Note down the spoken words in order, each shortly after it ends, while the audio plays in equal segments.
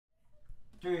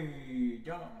3,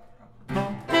 jump.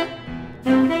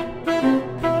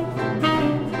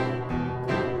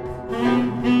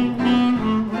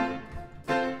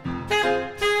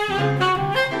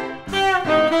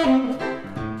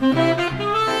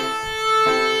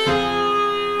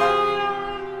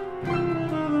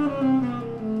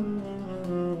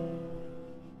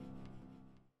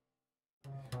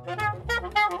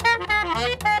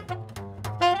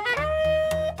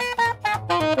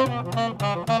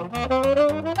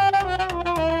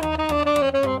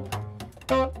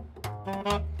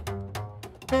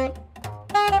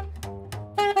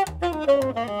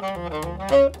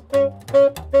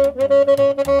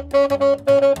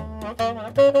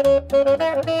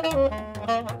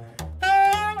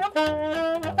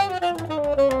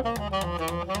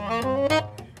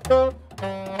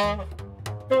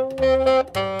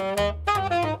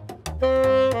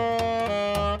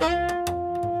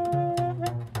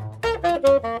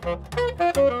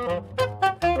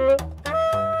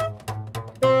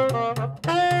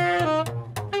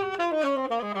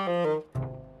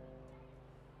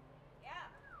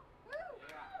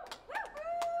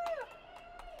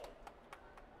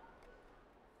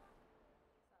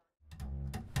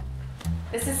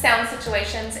 This is Sound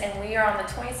Situations, and we are on the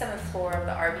 27th floor of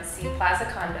the RBC Plaza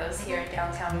condos here in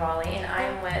downtown Raleigh, and I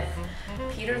am with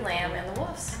Peter Lamb and the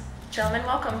Wolves. Gentlemen,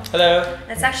 welcome. Hello.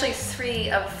 And it's actually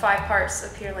 3 of 5 parts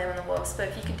of Peter Lamb and the Wolves, but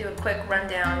if you could do a quick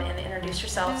rundown and introduce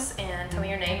yourselves and tell me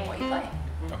your name and what you play.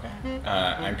 Okay.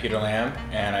 I'm Peter Lamb,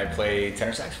 and I play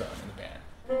tenor saxophone in the band.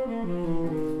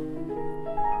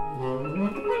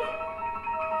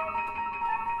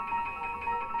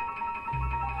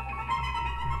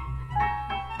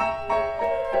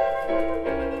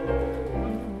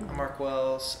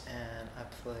 And I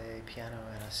play piano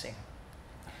and I sing.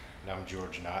 And I'm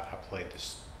George Knott. I play the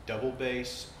double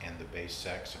bass and the bass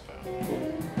saxophone.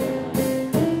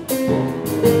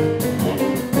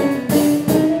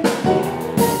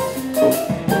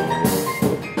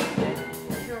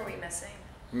 Who are we missing?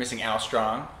 We're missing Al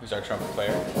Strong, who's our trumpet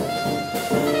player.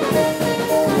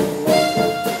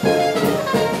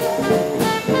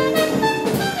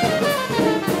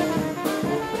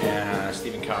 And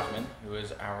Steven Koffman, who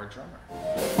is our drummer.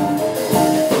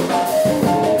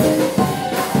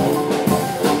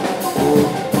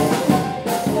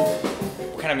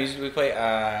 What kind of music do we play?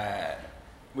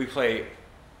 We play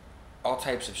all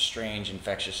types of strange,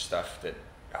 infectious stuff that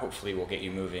hopefully will get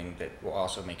you moving, that will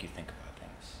also make you think about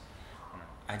things.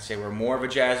 I'd say we're more of a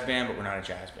jazz band, but we're not a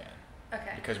jazz band.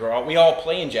 Okay. Because we all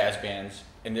play in jazz bands,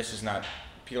 and this is not,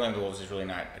 Peter Lamb and the Wolves is really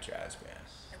not a jazz band.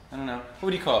 I don't know. What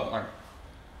would you call it, Mark?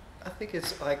 I think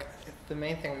it's like the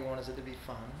main thing we want is it to be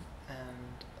fun,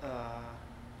 and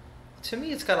to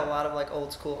me it's got a lot of like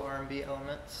old school R&B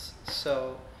elements.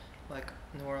 So like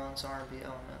New Orleans R&B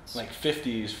elements. Like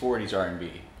 50s, 40s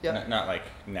R&B. Yep. Not like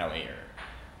Nelly or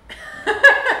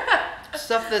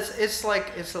stuff that's it's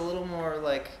a little more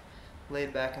like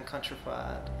laid back and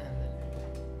countrified, and then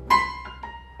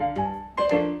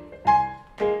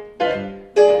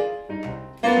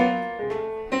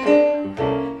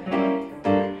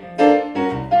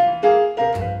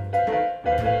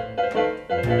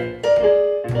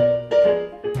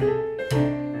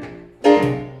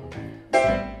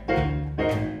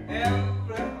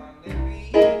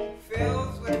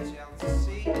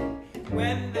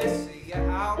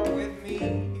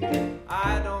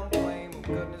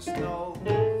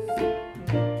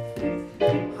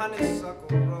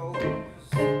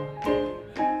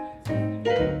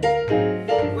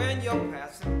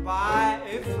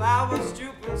flowers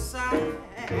droop inside,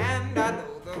 and I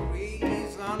know the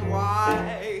reason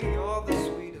why. You're the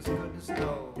sweetest goodness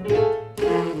knows.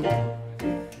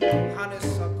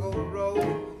 Honeysuckle rose.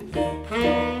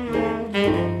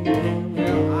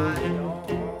 Well, I don't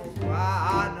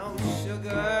buy no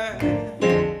sugar.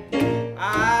 I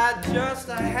just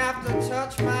have to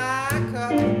touch my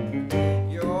cup.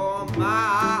 You're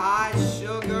my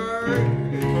sugar.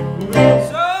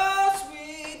 So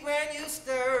sweet when you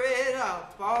stir it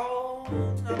up. Oh,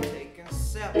 I'm taking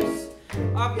sips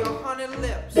of your honey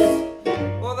lips.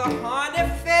 Well, the honey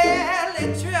fairly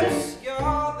drips.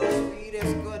 You're the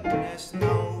sweetest goodness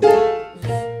knows.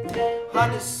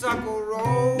 Honeysuckle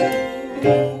rose.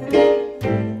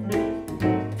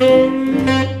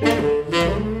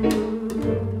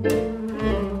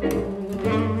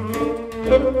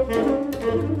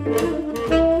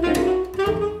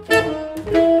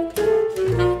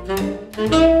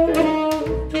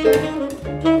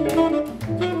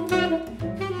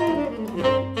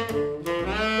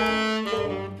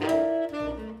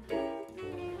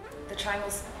 The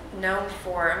Triangle's known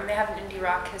for, I mean, they have an indie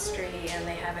rock history and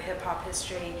they have a hip hop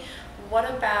history, What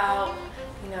about,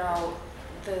 you know,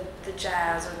 the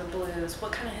jazz or the blues?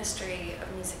 What kind of history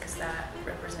of music is that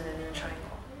represented in the Triangle?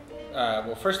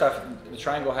 Well, first off, the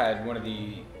Triangle had one of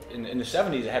the, in the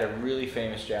 70s, it had a really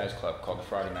famous jazz club called the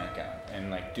Friday Nightgown.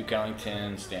 And like Duke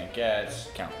Ellington, Stan Getz,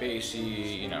 Count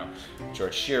Basie, you know,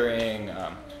 George Shearing,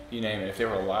 you name it. If they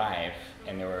were alive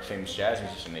and they were a famous jazz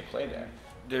musician, they played there.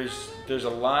 There's a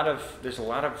lot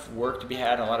of work to be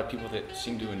had and a lot of people that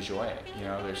seem to enjoy it. You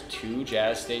know, there's 2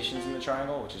 jazz stations in the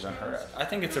Triangle, which is unheard of. I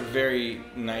think it's a very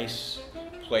nice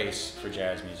place for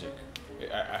jazz music,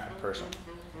 personally.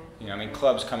 You know, I mean,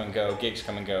 clubs come and go, gigs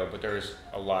come and go, but there's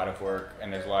a lot of work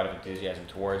and there's a lot of enthusiasm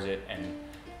towards it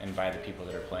and by the people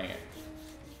that are playing it.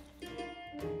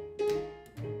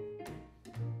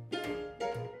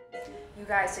 You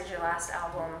guys did your last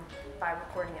album by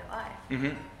recording it live.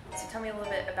 Mm-hmm. So tell me a little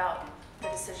bit about the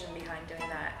decision behind doing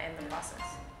that and the process.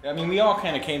 I mean, we all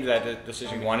kind of came to that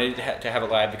decision. We wanted to have it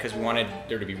live because we wanted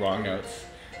there to be wrong notes,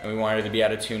 and we wanted it to be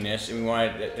out of tuneness, and we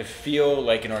wanted it to feel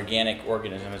like an organic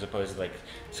organism as opposed to like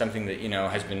something that, you know,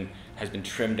 has been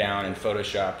trimmed down and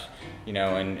photoshopped, you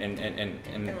know, and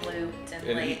looped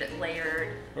and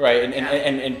layered. Right,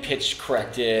 and pitch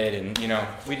corrected, and you know,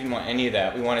 we didn't want any of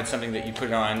that. We wanted something that you put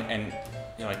it on and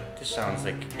you're like, this sounds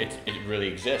like it really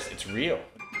exists. It's real.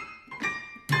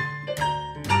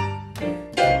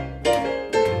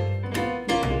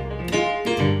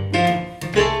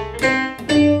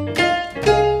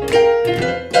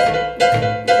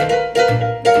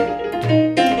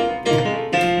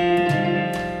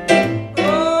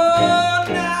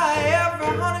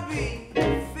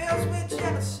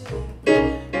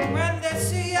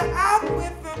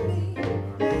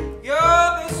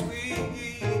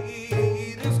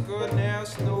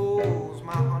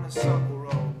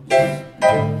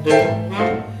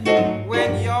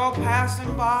 When you're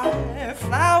passing by,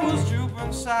 flowers droop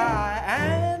and sigh,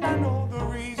 and I know the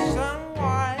reason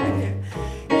why.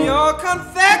 Your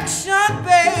confection,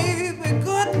 baby,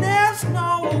 goodness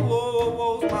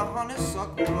knows my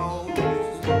honeysuckle rose.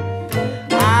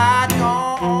 I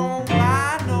don't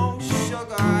buy no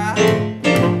sugar.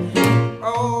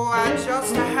 Oh, I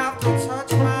just have to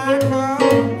touch my cup.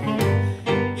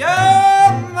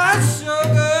 You're my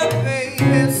sugar,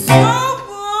 baby, so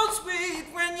sweet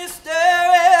when you stir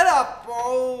it up.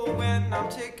 Oh, when I'm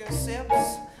taking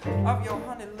sips of your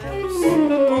honey lips.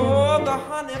 Oh, the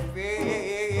honey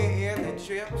fairly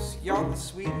drips. You're the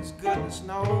sweetest goodness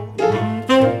knows.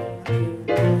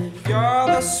 You're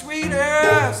the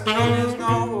sweetest goodness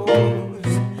knows.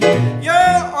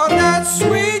 You're the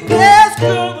sweetest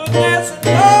goodness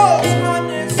knows,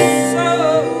 honey, so.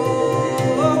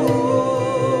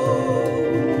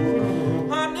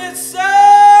 Honey, so.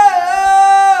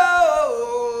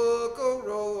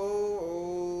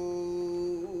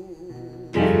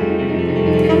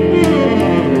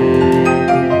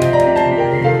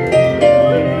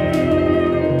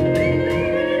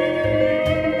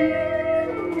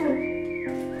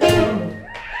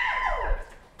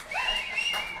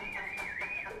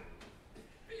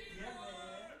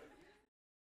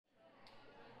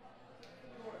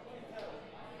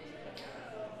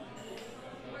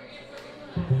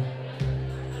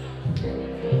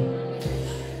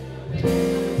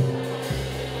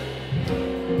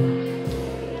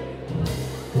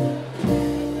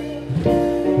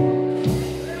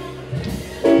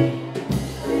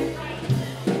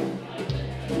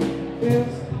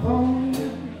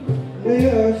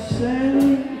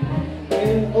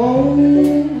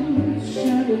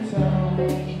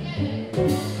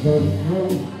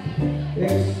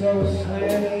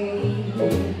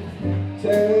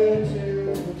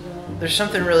 There's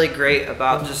something really great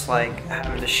about just like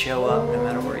having to show up no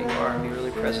matter where you are and be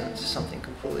really present to something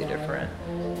completely different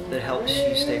that helps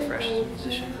you stay fresh as a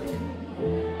musician.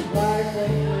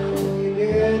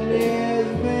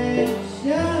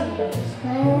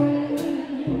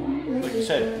 Like you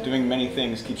said, doing many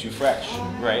things keeps you fresh,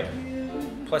 right?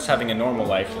 Plus having a normal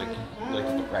life, like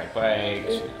ride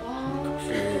bikes, cook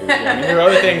food. I mean, there are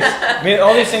other things. I mean,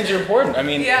 all these things are important. I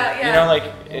mean, yeah. You know, like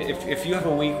if you have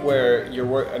a week where you're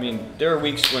work. I mean, there are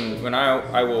weeks when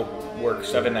I will work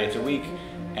 7 nights a week,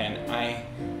 and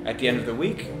at the end of the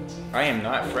week, I am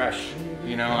not fresh.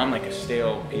 You know, I'm like a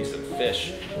stale piece of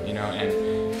fish. You know,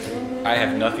 and I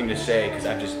have nothing to say because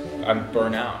I'm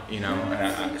burnt out. You know,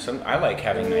 and I like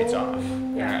having nights off.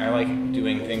 Yeah. And I like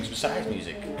doing things besides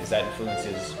music because that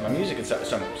influences my music in some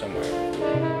way.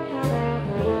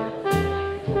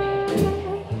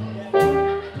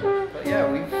 But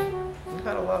yeah, we've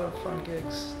had a lot of fun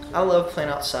gigs. I love playing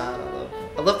outside.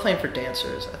 I love playing for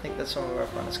dancers. I think that's some of our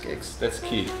funnest gigs. That's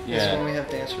key. Is Yeah. when we have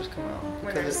dancers come out.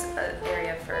 When Because there's an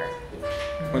area for.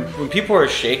 When people are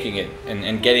shaking it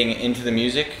and getting into the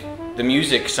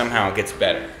music somehow gets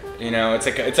better. You know, it's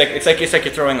like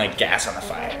you're throwing like gas on the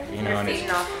fire. You know, You're and it's,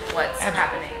 feeding off of what's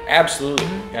happening. absolutely.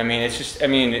 I mean, it's just. I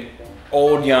mean,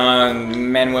 old,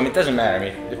 young, men, women. It doesn't matter. I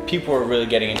mean, if people are really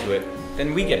getting into it,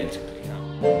 then we get into it. You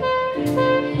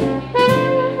know.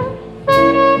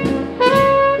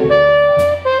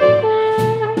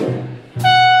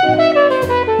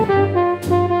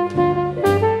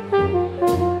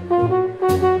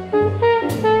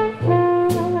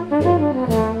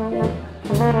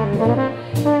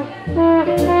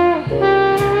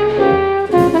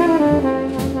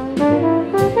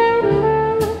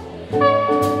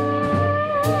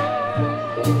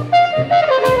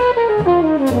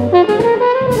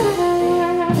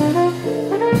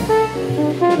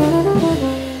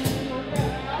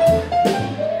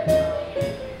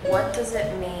 What does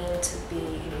it mean to be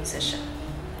a musician?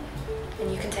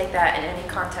 And you can take that in any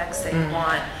context that you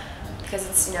want, because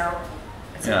it's, you know,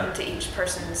 it's Yeah. open to each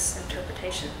person's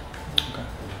interpretation.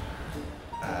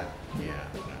 Yeah.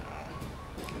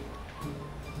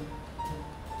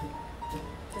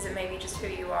 Is it maybe just who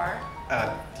you are?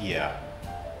 Yeah.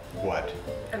 What?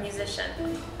 A musician.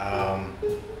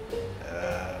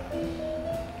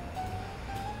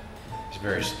 It's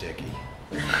very sticky.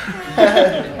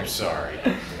 I'm sorry.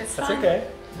 It's That's fun. okay.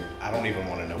 I don't even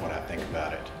want to know what I think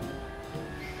about it.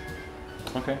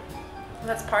 Okay.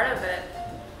 That's part of it,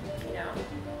 you know,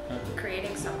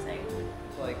 creating something.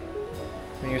 like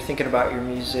when you're thinking about your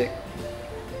music,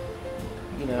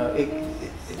 you know,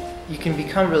 you can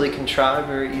become really contrived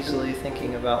very easily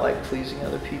thinking about like pleasing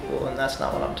other people, and that's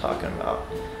not what I'm talking about.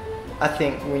 I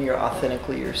think when you're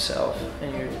authentically yourself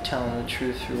and you're telling the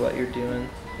truth through what you're doing,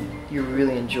 you're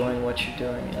really enjoying what you're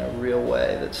doing in a real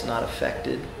way that's not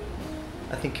affected.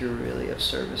 I think you're really of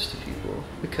service to people,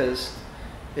 because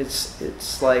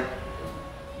it's like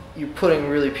you're putting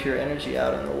really pure energy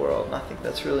out in the world, and I think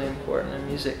that's really important, and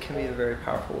music can be a very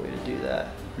powerful way to do that.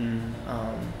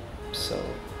 So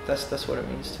that's what it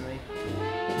means to me.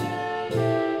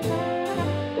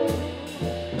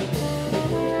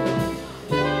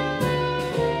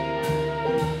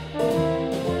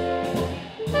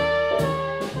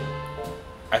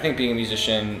 I think being a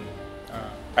musician,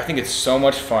 I think it's so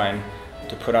much fun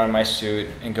to put on my suit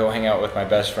and go hang out with my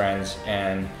best friends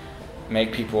and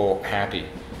make people happy,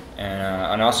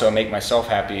 and also make myself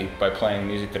happy by playing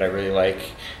music that I really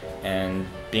like and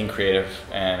being creative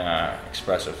and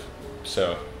expressive.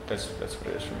 So that's what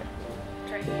it is for me.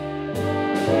 Great.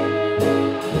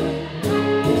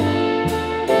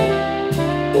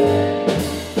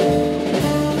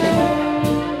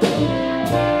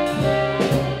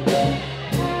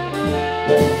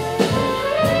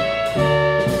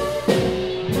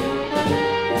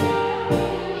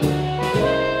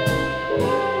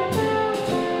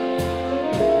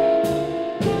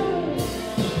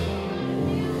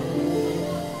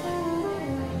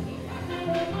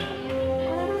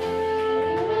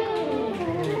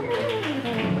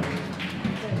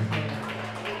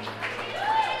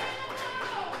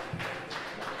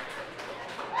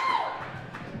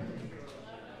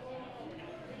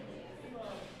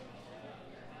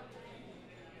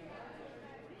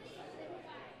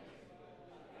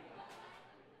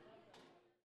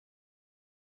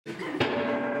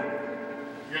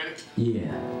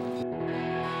 Yeah.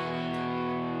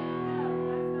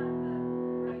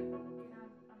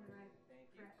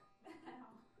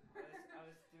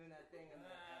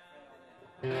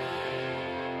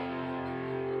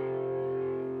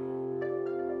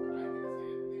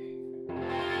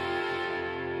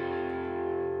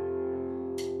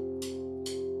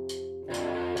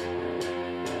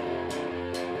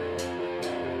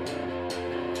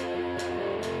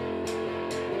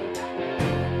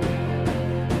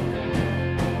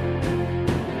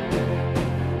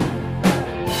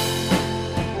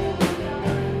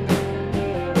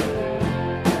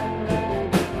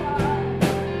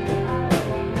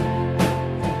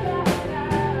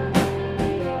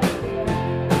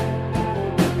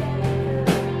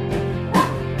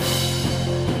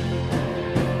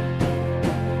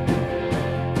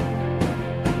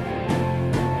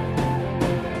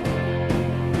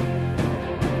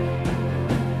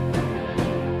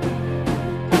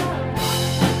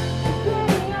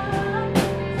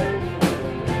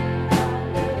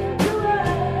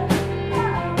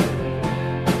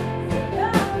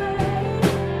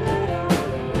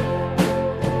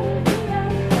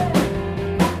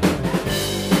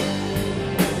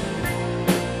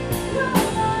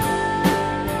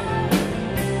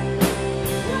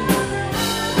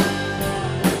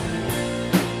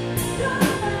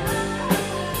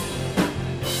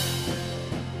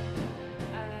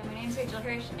 Rachel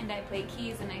Hirsch, and I play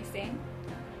keys and I sing.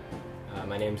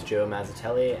 My name's Joe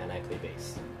Mazzatelli, and I play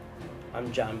bass.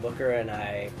 I'm John Booker, and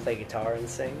I play guitar and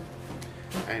sing.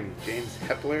 I'm James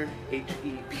Hepler,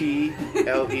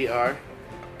 Hepler,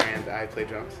 and I play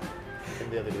drums.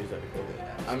 And the other dudes are cool.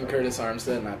 I'm Curtis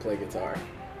Armstead, and I play guitar.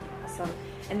 Awesome.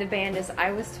 And the band is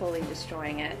I Was Totally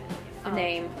Destroying It. The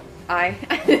name,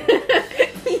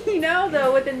 you know,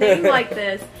 though, with a name like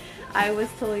this, I Was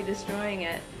Totally Destroying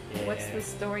It. Yeah. What's the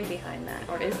story behind that?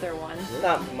 Or is there one?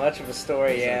 Not much of a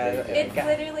story, yeah. It's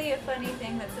literally a funny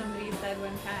thing that somebody said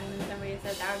one time, and somebody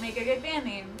said that would make a good band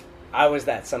name. I was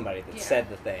that somebody that said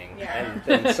the thing, Yeah. and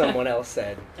then someone else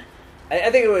said,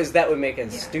 I think it was that would make a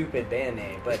stupid band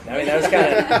name, but I mean that was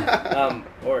kind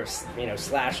of,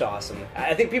 slash awesome.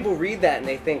 I think people read that and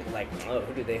they think like, oh,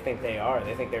 who do they think they are?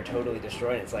 They think they're totally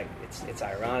destroying it. It's like it's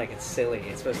ironic, it's silly,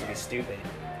 it's supposed to be stupid.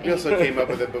 We also came up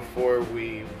with it before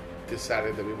we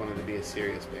decided that we wanted to be a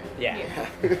serious band. Yeah.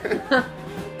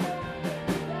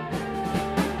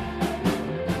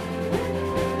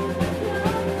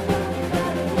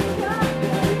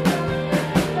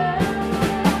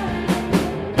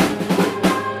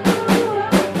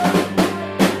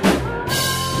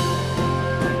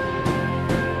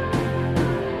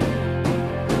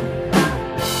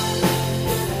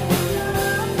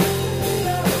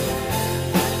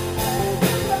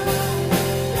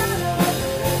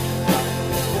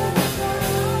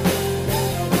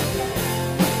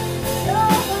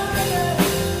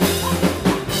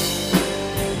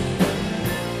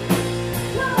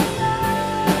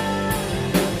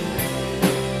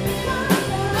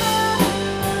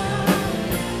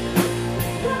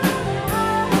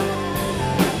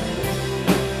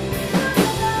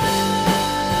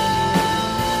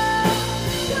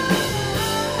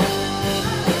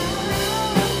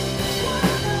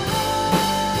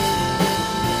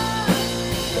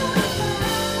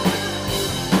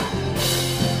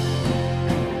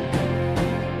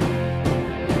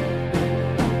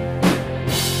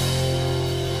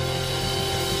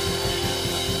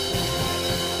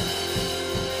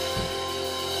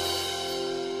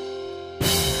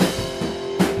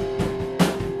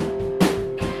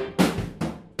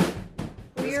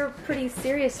 Pretty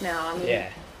serious now. I mean,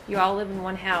 you all live in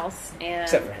one house, and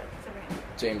except for him.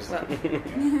 James well,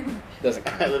 doesn't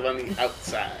count. I live on the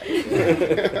outside.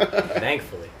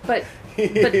 Thankfully. But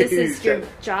this is your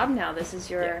job now. This is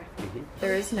your.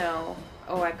 There is no.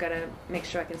 Oh, I've got to make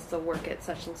sure I can still work at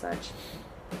such and such.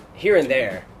 Here and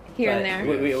there. Here and there.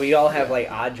 We all have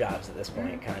like odd jobs at this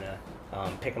point, kind of.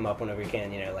 Pick them up whenever we can,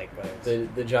 like whether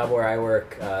The job where I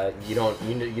work, you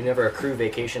never accrue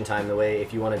vacation time the way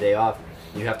if you want a day off,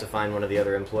 you have to find one of the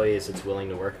other employees that's willing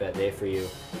to work that day for you.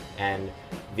 And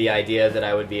the idea that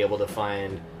I would be able to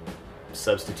find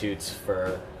substitutes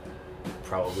for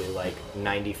probably like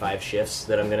 95 shifts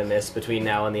that I'm going to miss between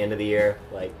now and the end of the year,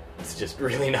 like it's just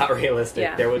really not realistic.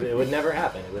 Yeah. It would never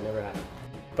happen. It would never happen.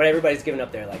 But everybody's giving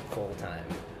up their like full-time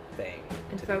thing.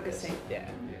 And to do focusing. this. Yeah.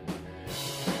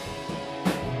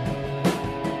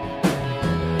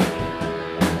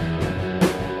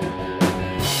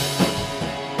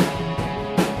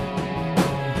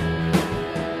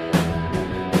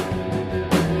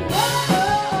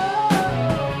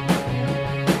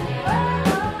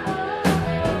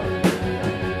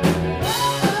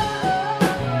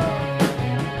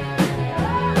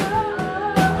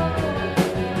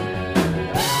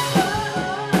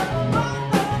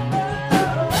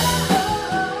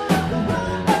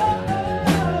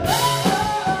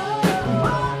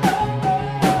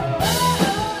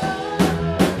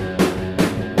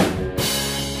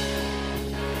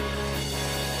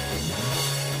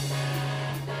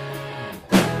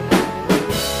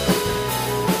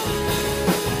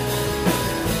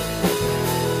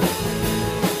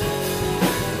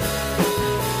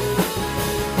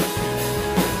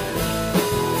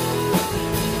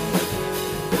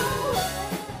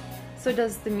 So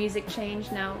does the music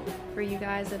change now for you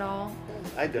guys at all?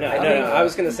 I don't. No, I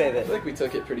was going to say I that. feel like we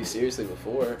took it pretty seriously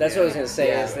before. That's what I was going to say,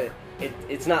 Yeah. is that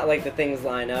it's not like the things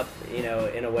line up, in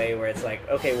a way where it's like,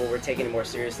 okay, well, we're taking it more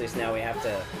seriously, so now we have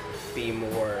to be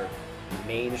more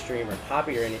mainstream or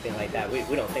poppy or anything like that. We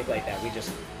don't think like that. We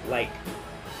just like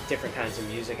different kinds of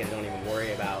music and don't even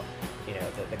worry about,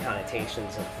 the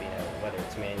connotations of, whether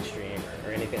it's mainstream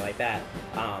or anything like that.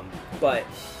 But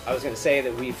I was going to say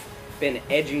that we've been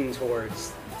edging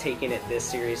towards taking it this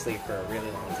seriously for a really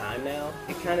long time now.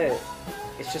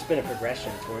 It's just been a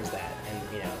progression towards that, and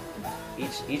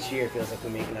each year feels like we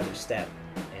make another step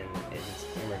in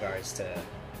regards to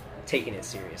taking it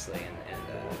seriously and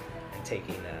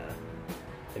taking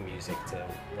the music to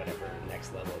whatever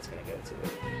next level it's going to go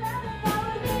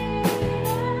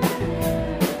to.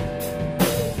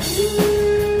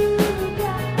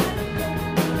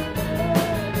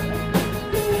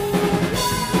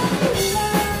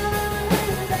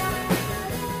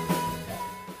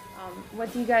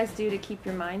 you guys do to keep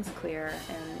your minds clear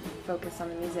and focus on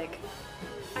the music?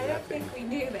 I don't think we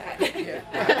do that.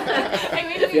 I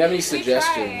mean, if you have any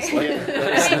suggestions,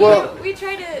 we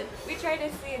try to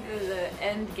see the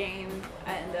end game,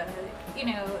 and you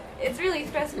know, it's really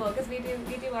stressful because we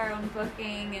do our own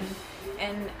booking,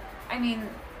 and I mean,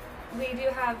 we do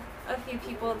have a few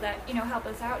people that, you know, help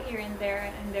us out here and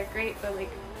there, and they're great, but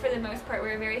like for the most part,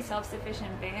 we're a very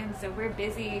self-sufficient band, so we're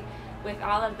busy with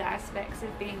all of the aspects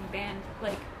of being a band,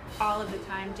 like all of the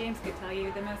time. James could tell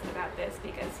you the most about this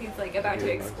because he's like about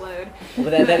to explode. Well,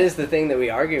 that is the thing that we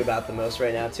argue about the most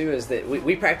right now too, is that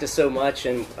we practice so much,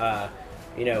 and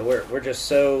you know, we're just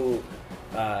so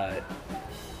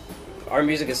our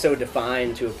music is so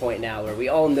defined to a point now where we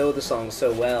all know the songs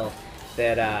so well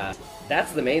that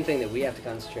that's the main thing that we have to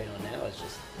concentrate on now, is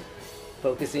just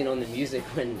focusing on the music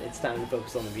when it's time to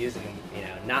focus on the music, and, you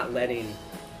know, not letting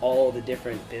all the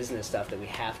different business stuff that we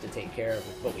have to take care of,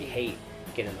 what we hate,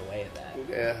 get in the way of that.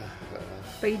 Yeah.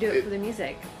 But you do it for the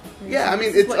music. Yeah, I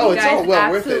mean, This is it's what you it's guys all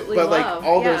well worth it. absolutely But like love.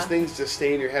 all Yeah. those things just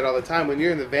stay in your head all the time. When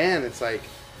you're in the van, it's like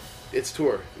it's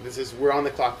tour. We're on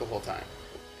the clock the whole time.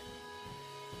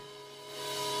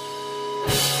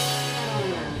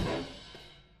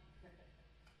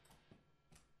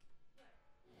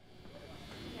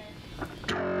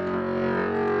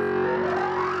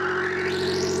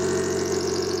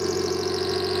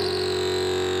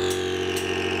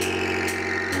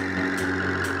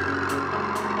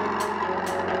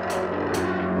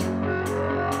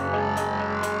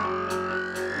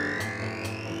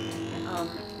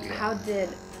 How did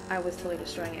I Was Totally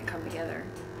Destroying It come together?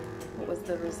 What was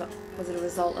the result? Was it a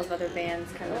result of other bands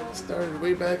kind of? Started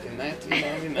way back in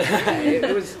 1999.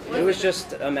 it was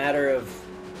just a matter of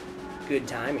good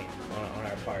timing on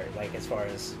our part, like as far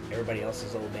as everybody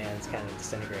else's old bands kind of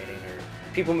disintegrating or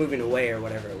people moving away or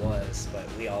whatever it was, but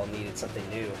we all needed something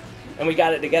new, and we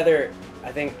got it together.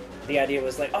 I think the idea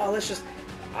was like, oh, let's just.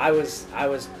 I was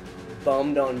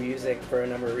bummed on music for a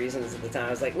number of reasons at the time.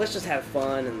 I was like, let's just have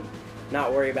fun and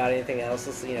not worry about anything else.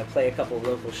 Let's, you know, play a couple of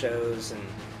local shows,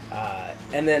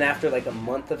 and then after like a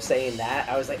month of saying that,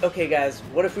 I was like, okay, guys,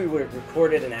 what if we would have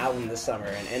recorded an album this summer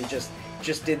and just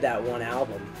did that one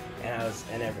album, and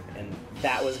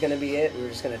that was gonna be it. We were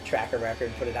just gonna track a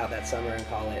record, put it out that summer, and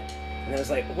call it. And I was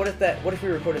like, what if we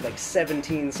recorded like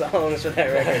 17 songs for that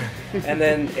record? And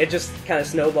then it just kind of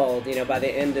snowballed. You know, by the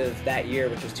end of that year,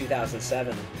 which was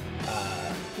 2007,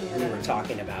 we were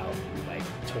talking about like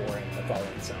touring the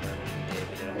following summer, which we did.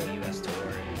 We did a whole U.S. tour.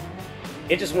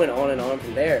 And it just went on and on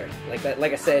from there. Like that,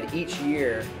 like I said, each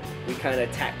year we kind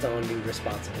of tacked on new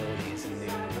responsibilities and new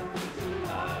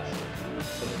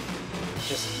sort of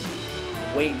just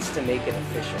weights to make it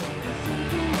official.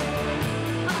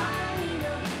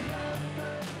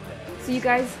 So you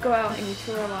guys go out and you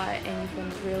tour a lot, and you've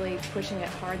been really pushing it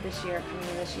hard this year, coming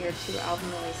in this year, 2 album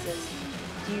releases.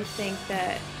 Do you think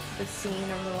that the scene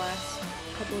over the last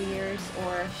couple of years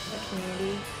or the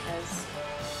community has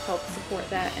helped support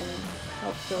that and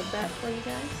helped build that for you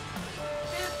guys?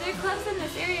 The clubs in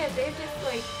this area, they've just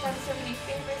like done so many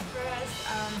favors for us.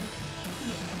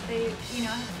 They, you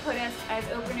know, put us as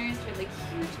openers for like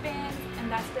huge bands,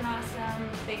 and that's been awesome.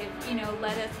 They've, you know,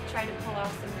 let us try to pull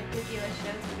off some ridiculous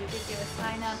shows with ridiculous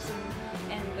lineups,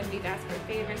 and when we've asked for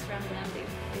favors from them,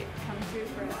 they've come through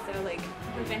for us. So like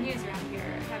the venues around here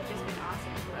have just been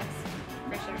awesome to us,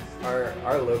 for sure.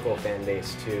 Our local fan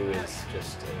base too is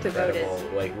just incredible.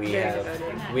 Devoted. Like we Very have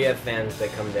devoted. we have fans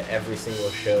that come to every single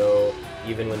show,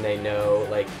 even when they know.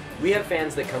 Like we have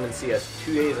fans that come and see us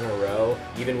 2 days in a row,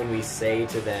 even when we say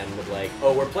to them like,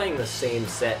 "Oh, we're playing the same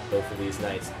set both of these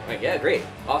nights." Like, yeah, great,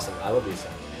 awesome, I love these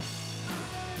songs.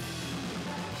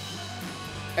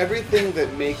 Everything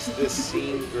that makes this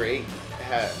scene great,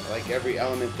 like every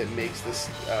element that makes this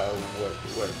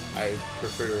what I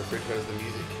prefer to refer to as the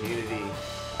music community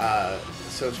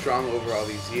so strong over all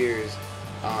these years,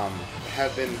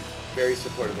 have been very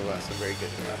supportive of us and very good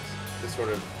to us. The sort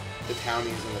of the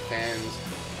townies and the fans,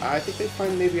 I think they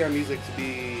find maybe our music to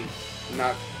be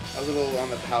not a little on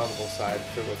the palatable side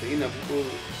for what they, you know, people.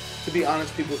 To be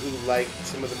honest, people who like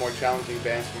some of the more challenging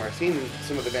bands from our scene, and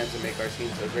some of the bands that make our scene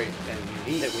so great and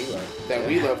unique that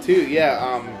we love too.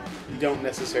 Yeah, don't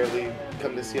necessarily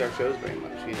come to see our shows very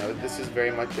much. You know, this is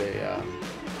very much a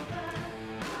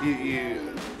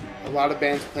a lot of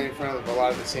bands play in front of a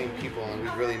lot of the same people, and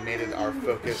we've really made it our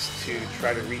focus to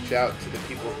try to reach out to the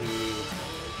people who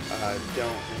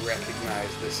don't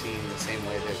recognize the scene the same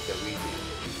way that we do.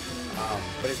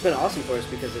 But it's been awesome for us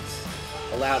because it's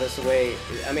allowed us a way.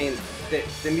 I mean,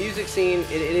 the music scene,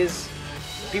 it is,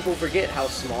 people forget how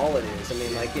small it is. I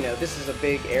mean, like, you know, this is a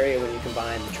big area when you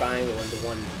combine the triangle into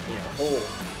one, you know, whole.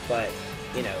 But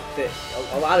you know,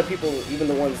 a lot of people, even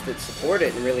the ones that support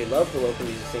it and really love the local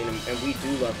music scene, and we do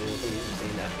love the local music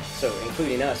scene, so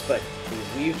including us, but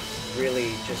we've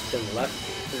really just been lucky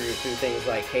through things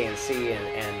like KNC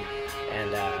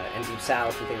and Deep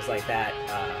South and things like that,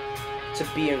 to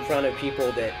be in front of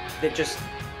people that just,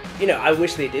 you know, I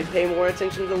wish they did pay more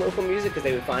attention to local music because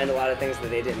they would find a lot of things that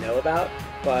they didn't know about,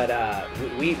 but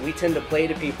we tend to play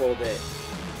to people that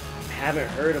haven't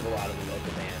heard of a lot of the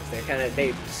local bands.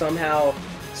 They somehow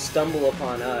stumble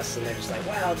upon us and they're just like,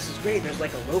 wow, this is great, there's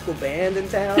like a local band in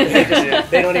town, and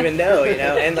they don't even know, you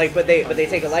know, and like, but they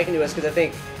take a liking to us because I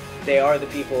think they are the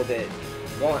people that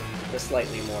want the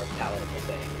slightly more palatable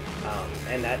thing.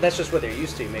 And that's just what they're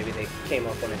used to. Maybe they came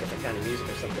up on a different kind of music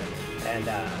or something,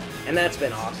 and that's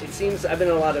been awesome. It seems I've been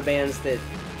in a lot of bands that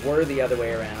were the other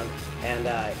way around, and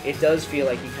it does feel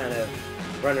like you kind of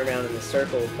run around in the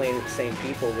circle playing with the same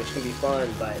people, which can be fun,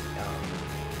 but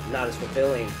not as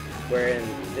fulfilling. Where in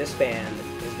this band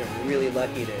has been really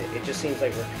lucky to. It just seems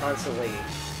like we're constantly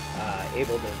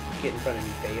able to get in front of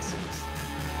new faces.